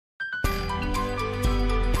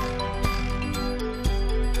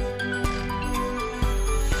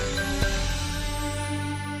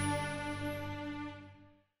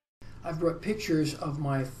brought pictures of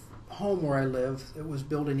my home where I live. It was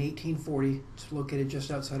built in 1840. It's located just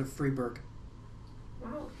outside of Freeburg.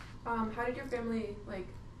 Wow. How did your family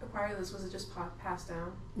acquire this? Was it just passed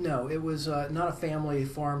down? No, it was not a family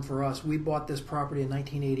farm for us. We bought this property in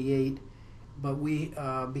 1988, but we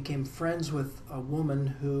became friends with a woman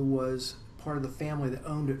who was part of the family that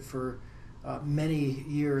owned it for many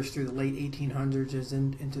years through the late 1800s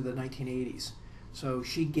and into the 1980s. So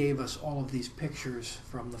she gave us all of these pictures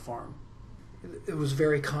from the farm. It was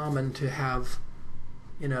very common to have,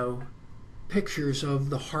 pictures of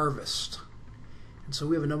the harvest. And so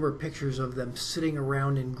we have a number of pictures of them sitting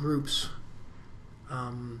around in groups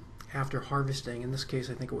after harvesting. In this case,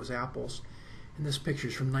 I think it was apples. And this picture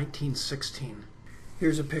is from 1916.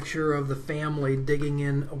 Here's a picture of the family digging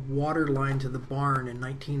in a water line to the barn in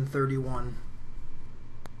 1931.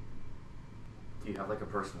 Do you have a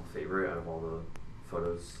personal favorite out of all the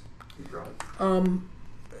photos you brought?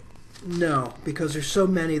 No, because there's so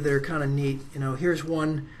many that are kind of neat. Here's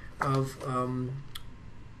one of,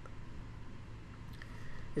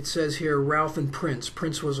 it says here, Ralph and Prince.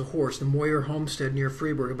 Prince was a horse, the Moyer homestead near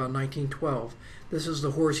Freeburg, about 1912. This is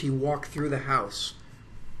the horse he walked through the house.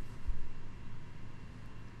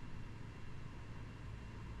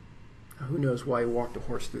 Now, who knows why he walked a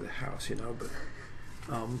horse through the house,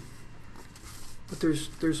 but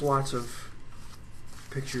there's lots of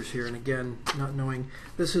pictures here, and again, not knowing.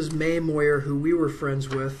 This is May Moyer, who we were friends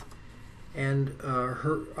with, and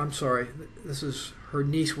this is her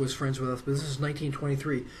niece was friends with us, but this is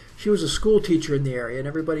 1923. She was a school teacher in the area, and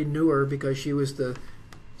everybody knew her because she was the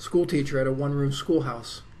school teacher at a one-room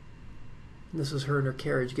schoolhouse. And this is her in her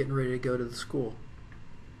carriage getting ready to go to the school,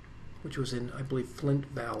 which was in, I believe, Flint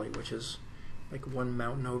Valley, which is like one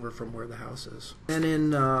mountain over from where the house is. And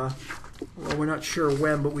in, well, we're not sure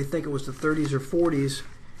when, but we think it was the 30s or 40s,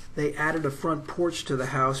 they added a front porch to the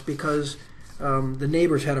house because the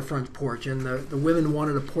neighbors had a front porch, and the women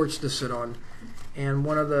wanted a porch to sit on. And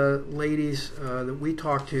one of the ladies that we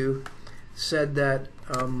talked to said that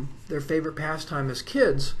their favorite pastime as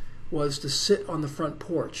kids was to sit on the front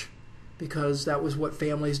porch, because that was what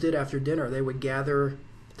families did after dinner. They would gather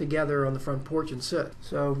together on the front porch and sit.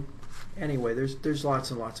 So anyway, there's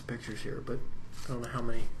lots and lots of pictures here, but I don't know how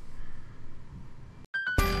many